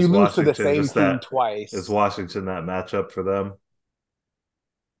Oregon when is you lose to the Washington? same Just team that is twice, Washington that matchup for them?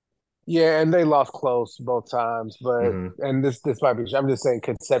 yeah, and they lost close both times, but Mm-hmm. and this might be, I'm just saying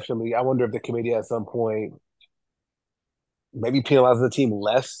conceptually, I wonder if the committee at some point maybe penalizes the team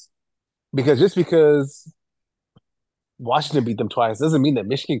less because just because Washington beat them twice doesn't mean that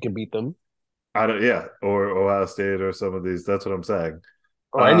Michigan can beat them I don't. Yeah, or Ohio State or some of these. That's what I'm saying.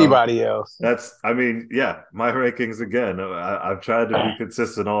 or Um, anybody else. that's. I mean, yeah, my rankings again. I've tried to be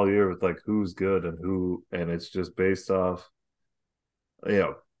consistent all year with like who's good and who, and it's just based off you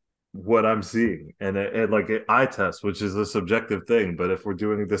know what I'm seeing and like eye test, which is a subjective thing. But if we're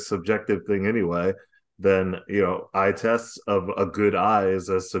doing this subjective thing anyway, then eye tests of a good eye is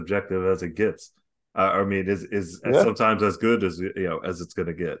as subjective as it gets. I mean, is Yeah, sometimes as good as as it's going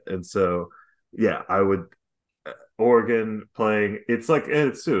to get. And so, yeah, I would Oregon playing. It's like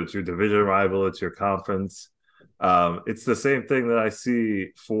it's too. It's your division rival. It's your conference. It's the same thing that I see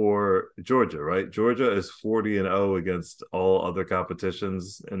for Georgia, right? Georgia is 40-0 against all other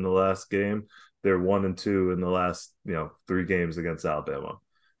competitions in the last game. They're 1-2 in the last, 3 games against Alabama.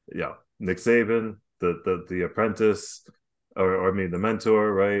 Yeah. Nick Saban, the apprentice, or I mean the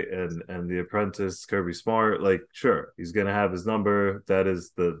mentor, right? And the apprentice, Kirby Smart, like sure, he's gonna have his number. That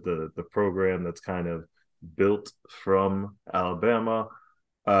is the program that's kind of built from Alabama.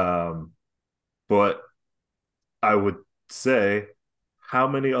 But I would say how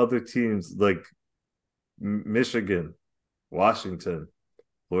many other teams like Michigan, Washington,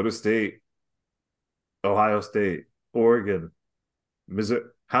 Florida State, Ohio State, Oregon,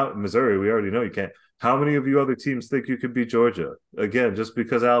 Missouri, we already know you can't. How many of you other teams think you could beat Georgia? Again, just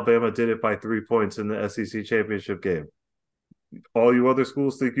because Alabama did it by 3 points in the SEC championship game. All you other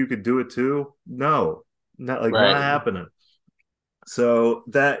schools think you could do it too? No, not right. happening. So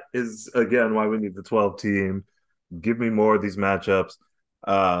that is again why we need the 12 team. Give me more of these matchups.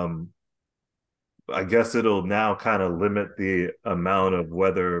 Um, I guess it'll now kind of limit the amount of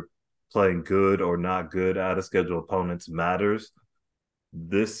whether playing good or not good out of schedule opponents matters.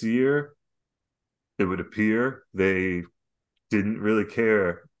 This year, it would appear they didn't really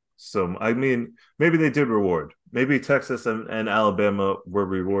care. So, I mean, maybe they did reward. Maybe Texas and Alabama were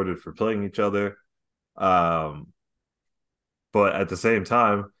rewarded for playing each other. Um, but at the same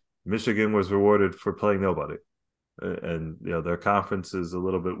time, Michigan was rewarded for playing nobody. And their conference is a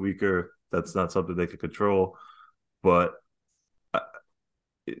little bit weaker. That's not something they could control, but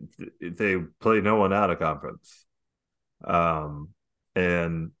they play no one out of conference. Um,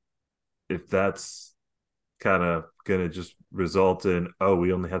 and if that's kind of going to just result in, oh,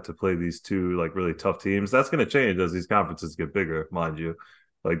 we only have to play these two like really tough teams, that's going to change as these conferences get bigger, mind you.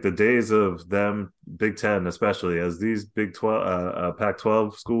 Like the days of them, Big Ten especially, as these Big 12,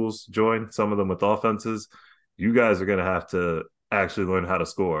 Pac-12 schools join, some of them with offenses, you guys are going to have to actually learn how to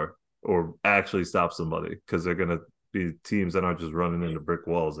score or actually stop somebody because they're going to be teams that aren't just running into brick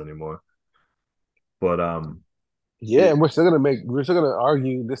walls anymore. But Yeah, it, and we're still gonna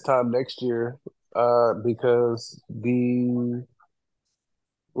argue this time next year, because the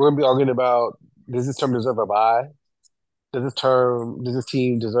we're gonna be arguing about, does this term deserve a bye? Does this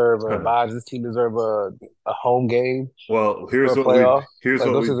team deserve a bye? Does this team deserve a home game well, or a playoff? here's Like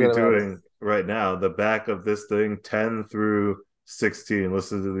what those we'd things be are gonna matter. doing right now. The back of this thing, 10 through 16.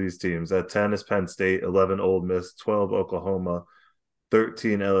 Listen to these teams. At 10 is Penn State, 11 Ole Miss, 12 Oklahoma,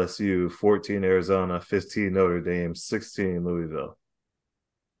 13 LSU, 14 Arizona, 15 Notre Dame, 16 Louisville.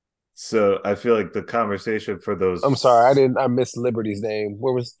 So I feel like the conversation for I'm sorry, those I missed Liberty's name.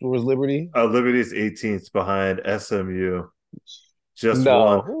 Where was Liberty? Liberty's 18th behind SMU,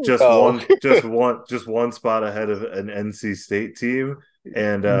 No, no. just one spot ahead of an NC State team,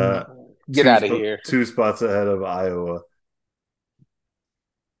 and Get out of here. two spots ahead of Iowa.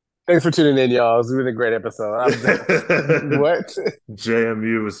 Thanks for tuning in, y'all. It's been a great episode. What?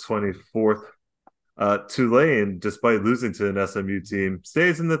 JMU was 24th. Tulane, despite losing to an SMU team,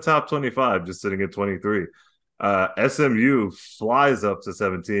 stays in the top 25, just sitting at 23. SMU flies up to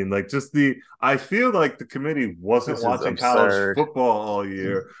 17. Like, I feel like the committee wasn't This is watching college absurd. football all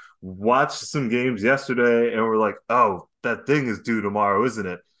year, watched some games yesterday, and we're like, oh, that thing is due tomorrow, isn't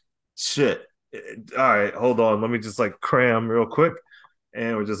it? Shit. All right, hold on. Let me just like cram real quick.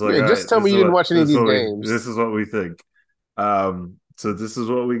 And we're just like, Yeah, all just right, tell me you didn't watch any of these games. this is what we think. So this is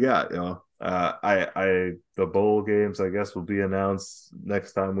what we got, you know. The bowl games, I guess, will be announced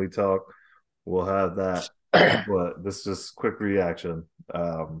next time we talk. We'll have that, but this is just quick reaction.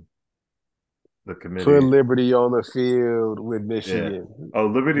 The Put committee, Liberty on the field with yeah. Michigan. Oh,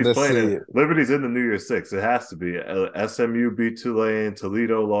 Liberty's Let's playing see it. it. Liberty's in the New Year's Six. It has to be. SMU beat Tulane.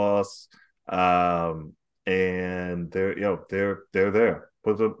 Toledo lost. And they're there.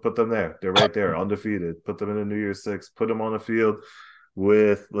 Put them there. They're right there, undefeated. Put them in the New Year's Six. Put them on the field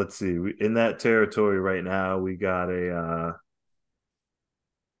with, let's see, in that territory right now. We got a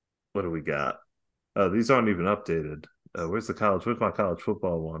what do we got? These aren't even updated. Where's the college? Where's my college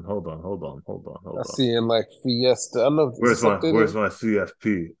football one? I Hold on. see in like Fiesta. I don't know. Is this Where's updated? my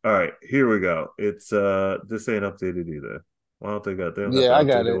CFP? All right, here we go. It's this ain't updated either. Why don't they don't got Yeah, the I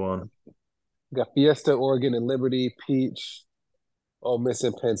got updated it. one? Got Fiesta, Oregon, and Liberty, Peach, Ole Miss,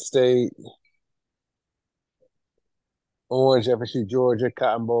 and Penn State, Orange, FSU, Georgia,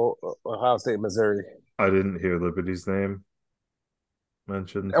 Cotton Bowl, Ohio State, Missouri, I didn't hear Liberty's name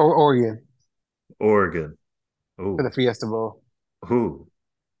mentioned. or Oregon Oregon. for the Ooh. Fiesta Bowl. Ooh.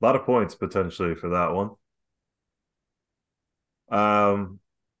 A lot of points potentially for that one. Um,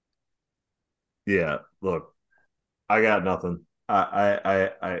 yeah, look, I got nothing. That's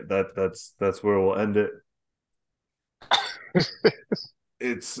where we'll end it.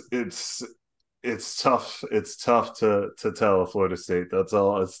 It's it's it's tough. It's tough to tell Florida State. That's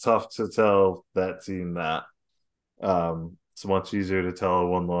all. It's tough to tell that team that. It's much easier to tell a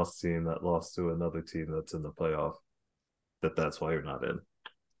one loss team that lost to another team that's in the playoff that's why you're not in.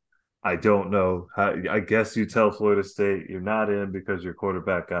 I don't know how. I guess you tell Florida State you're not in because your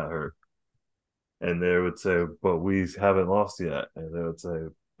quarterback got hurt, and they would say, "But we haven't lost yet," and they would say,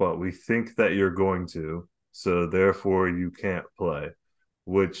 "But we think that you're going to, so therefore you can't play,"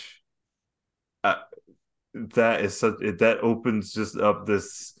 which uh, that opens just up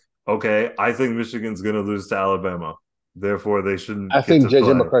this. Okay, I think Michigan's going to lose to Alabama, therefore they I shouldn't get think to JJ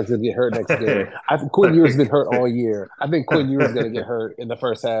play. McCarthy's gonna get hurt next game. I think Quinn Ewers has been like, hurt all year. I think Quinn Ewers is gonna get hurt in the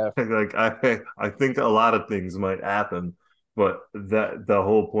first half. like I think a lot of things might happen, but that the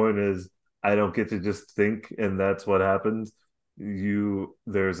whole point is I don't get to just think and that's what happens.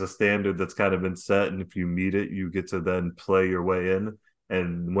 There's a standard that's kind of been set, and if you meet it, you get to then play your way in.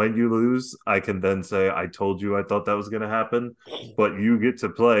 And when you lose, I can then say, I told you I thought that was going to happen, but you get to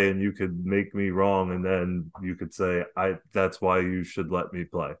play and you could make me wrong. And then you could say, that's why you should let me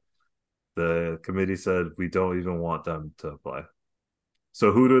play. The committee said, we don't even want them to play.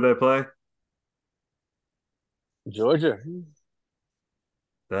 So who do they play? Georgia.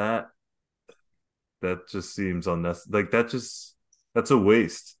 That that just seems unnecessary. Like that's a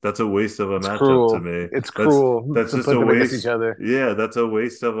waste. That's a waste of a It's matchup to cruel. me. It's cruel That's to just put a them against each waste. other. Yeah, that's a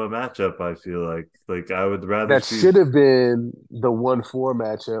waste of a matchup. I feel like I would rather That see. should have been the 1-4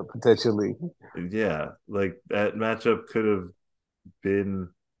 matchup potentially Yeah, like that matchup could have been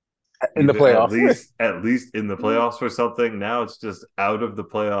in the either playoff. at least in the playoffs for something. Now it's just out of the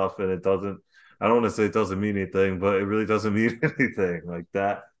playoff and it doesn't. I don't want to say it doesn't mean anything, but it really doesn't mean anything. Like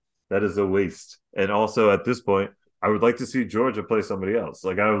that, that is a waste. And also at this point, I would like to see Georgia play somebody else.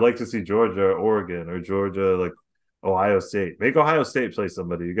 Like I would like to see Georgia, Oregon, or Georgia, like Ohio State. Make Ohio State play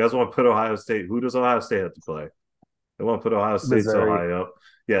somebody. You guys want to put Ohio State? Who does Ohio State have to play? They want to put Ohio State so Missouri. high up.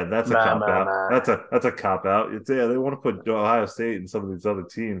 Yeah, that's a Nah, cop nah, out. nah. That's a cop out. It's yeah, they want to put Ohio State and some of these other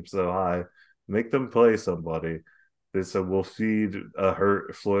teams so high. Make them play somebody. This will feed a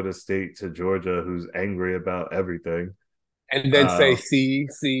hurt Florida State to Georgia, who's angry about everything. And then say, Uh,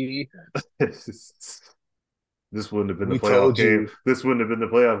 see, this wouldn't have been the we playoff told game. you. This wouldn't have been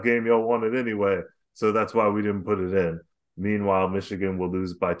the playoff game y'all wanted anyway. So that's why we didn't put it in. Meanwhile, Michigan will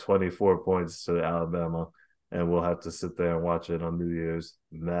lose by 24 points to Alabama, and we'll have to sit there and watch it on New Year's,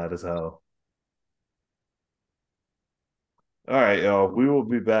 mad as hell. All right, y'all. We will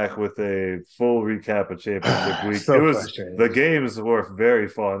be back with a full recap of championship week. It So was frustrating. the games were very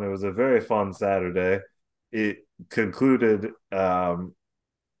fun. It was a very fun Saturday. It concluded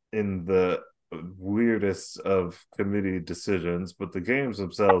in the weirdest of committee decisions, but the games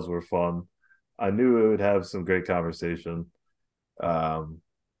themselves were fun. I knew it would have some great conversation. Um,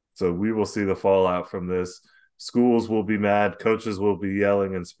 so we will see the fallout from this. Schools will be mad, coaches will be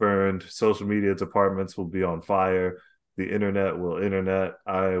yelling and spurned, social media departments will be on fire, the internet will internet.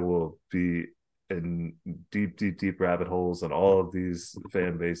 I will be in deep, deep, deep rabbit holes on all of these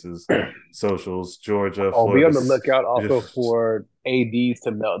fan bases, socials, Georgia, Oh, be Florida. on the lookout also for ADs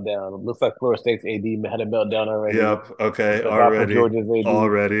to melt down. It looks like Florida State's AD had a meltdown already. Yep. Okay. Look out for Already. Georgia's AD.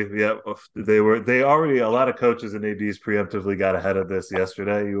 Already. Yep. They already, a lot of coaches and ADs preemptively got ahead of this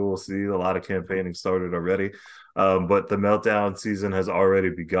yesterday. You will see a lot of campaigning started already. But the meltdown season has already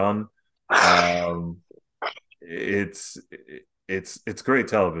begun. Um, it's, it's great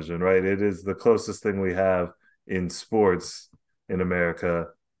television, right? It is the closest thing we have in sports in America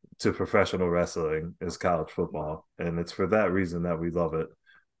to professional wrestling is college football. And it's for that reason that we love it.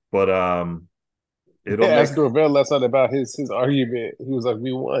 But, They it'll make asked Norvell last night about his argument. He was like,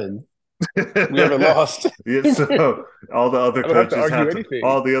 "We won. We haven't yeah, lost." so all the other I don't have to coaches argue have to, anything.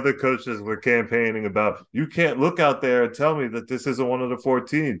 all the other coaches were campaigning about you can't look out there and tell me that this isn't one of the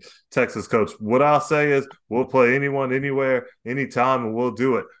 14 Texas coach. What I'll say is we'll play anyone, anywhere, anytime, and we'll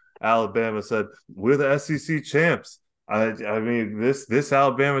do it. Alabama said, we're the SEC champs. I mean, this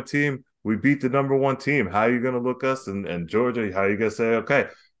Alabama team, we beat the number one team. How are you gonna look us and Georgia? How are you gonna say, okay?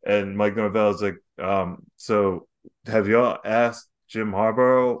 And Mike Norvell is like, so have y'all asked Jim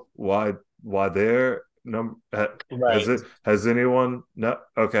Harbaugh why they're number has Right. it has anyone no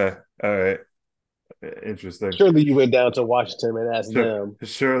okay all right interesting Surely you went down to Washington and asked sure them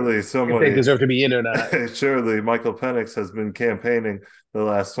surely if they somebody deserve to be in or not. surely Michael Penix has been campaigning the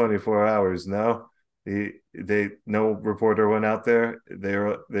last 24 hours no they no reporter went out there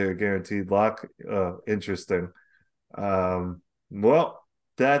they're guaranteed lock interesting well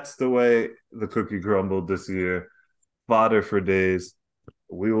that's the way the cookie crumbled this year fodder for days.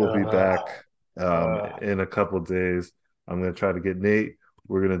 We will be Uh, back in a couple days. I'm going to try to get Nate.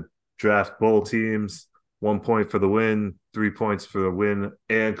 We're going to draft bowl teams. 1 point for the win, 3 points for the win,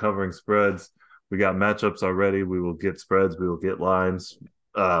 and covering spreads. We got matchups already. We will get spreads. We will get lines.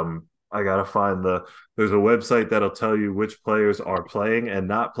 I gotta find there's a website that'll tell you which players are playing and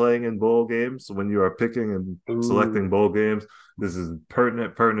not playing in bowl games when you are picking and selecting ooh. bowl games. This is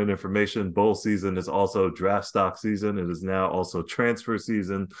pertinent information. Bowl season is also draft stock season. It is now also transfer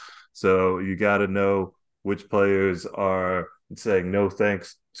season. So you got to know which players are saying no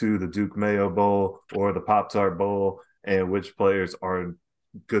thanks to the Duke Mayo Bowl or the Pop Tart Bowl, and which players are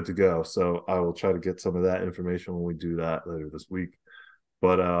good to go. So I will try to get some of that information when we do that later this week.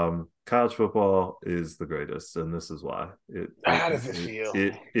 But college football is the greatest, and this is why. How does it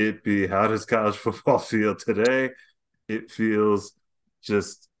feel? Be how does college football feel today? It feels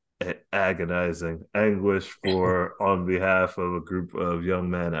just agonizing, anguish for on behalf of a group of young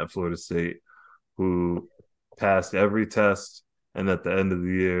men at Florida State who passed every test, and at the end of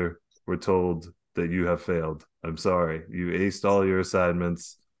the year were told that you have failed. I'm sorry, you aced all your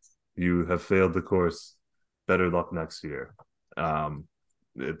assignments. You have failed the course. Better luck next year.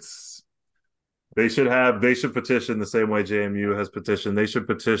 It's they should petition the same way JMU has petitioned. They should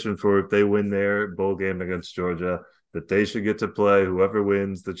petition for if they win their bowl game against Georgia, that they should get to play whoever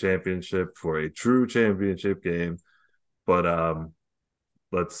wins the championship for a true championship game. But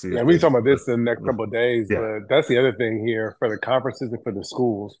let's see Yeah, if we they can talk about this in the next couple of days, yeah. but that's the other thing here for the conferences and for the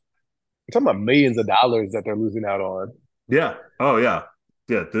schools. We're talking about millions of dollars that they're losing out on. Yeah. Oh yeah.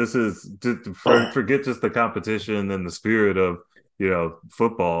 Yeah. This is forget just the competition and the spirit of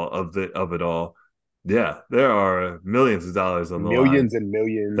football of it all. Yeah, there are millions of dollars on the line Millions and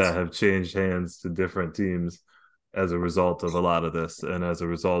that millions. have changed hands to different teams as a result of a lot of this. And as a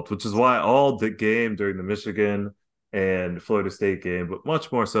result, which is why all the game during the Michigan and Florida State game, but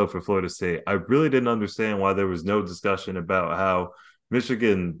much more so for Florida State, I really didn't understand why there was no discussion about how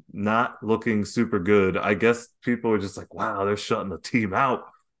Michigan not looking super good. I guess people were just like, wow, they're shutting the team out.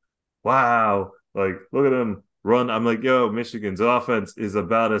 Wow, like look at them run. I'm like, yo, Michigan's offense is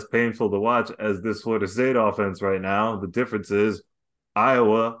about as painful to watch as this Florida State offense right now. The difference is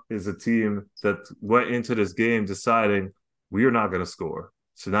Iowa is a team that went into this game deciding we are not going to score.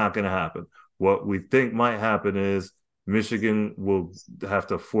 It's not going to happen. What we think might happen is Michigan will have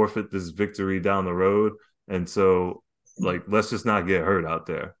to forfeit this victory down the road. And so, like, let's just not get hurt out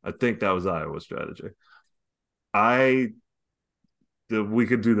there. I think that was Iowa's strategy. I we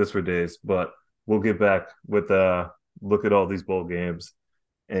could do this for days, but we'll get back with look at all these bowl games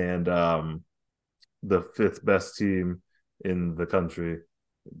and the fifth best team in the country,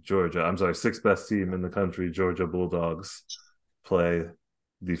 Georgia. I'm sorry, sixth best team in the country, Georgia Bulldogs, play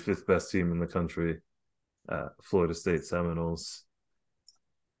the fifth best team in the country, Florida State Seminoles,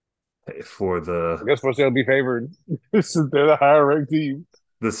 for I guess first they'll be favored. They're the higher ranked team.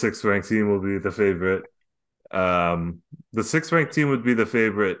 the sixth ranked team will be the favorite. Um, the sixth ranked team would be the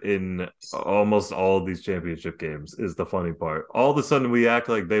favorite in almost all of these championship games, is the funny part. All of a sudden, we act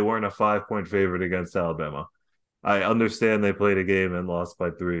like they weren't a 5 point favorite against Alabama. I understand they played a game and lost by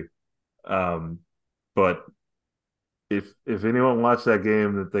three. Um, but if anyone watched that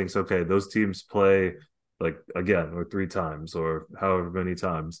game that thinks, okay, those teams play like again or three times or however many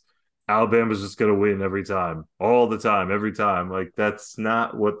times, Alabama's just gonna win every time, all the time, every time. Like that's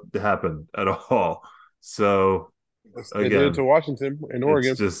not what happened at all. So They did it again, to Washington and it's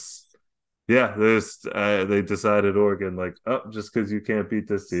Oregon. just yeah, there's they decided Oregon like, oh, just because you can't beat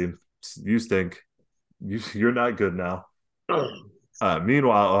this team, you stink. You're not good now.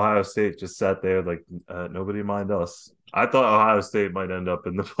 Meanwhile, Ohio State just sat there like nobody mind us. I thought Ohio State might end up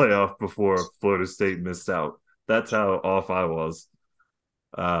in the playoff before Florida State missed out. That's how off I was.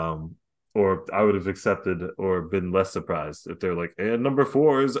 Um, or I would have accepted or been less surprised if they're like, and number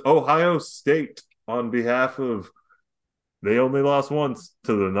four is Ohio State on behalf of they only lost once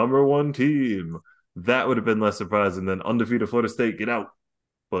to the number one team. That would have been less surprising than undefeated Florida State get out.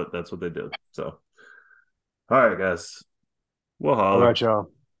 But that's what they did. So, all right, guys, we'll All holler. right,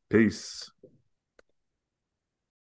 y'all. Peace.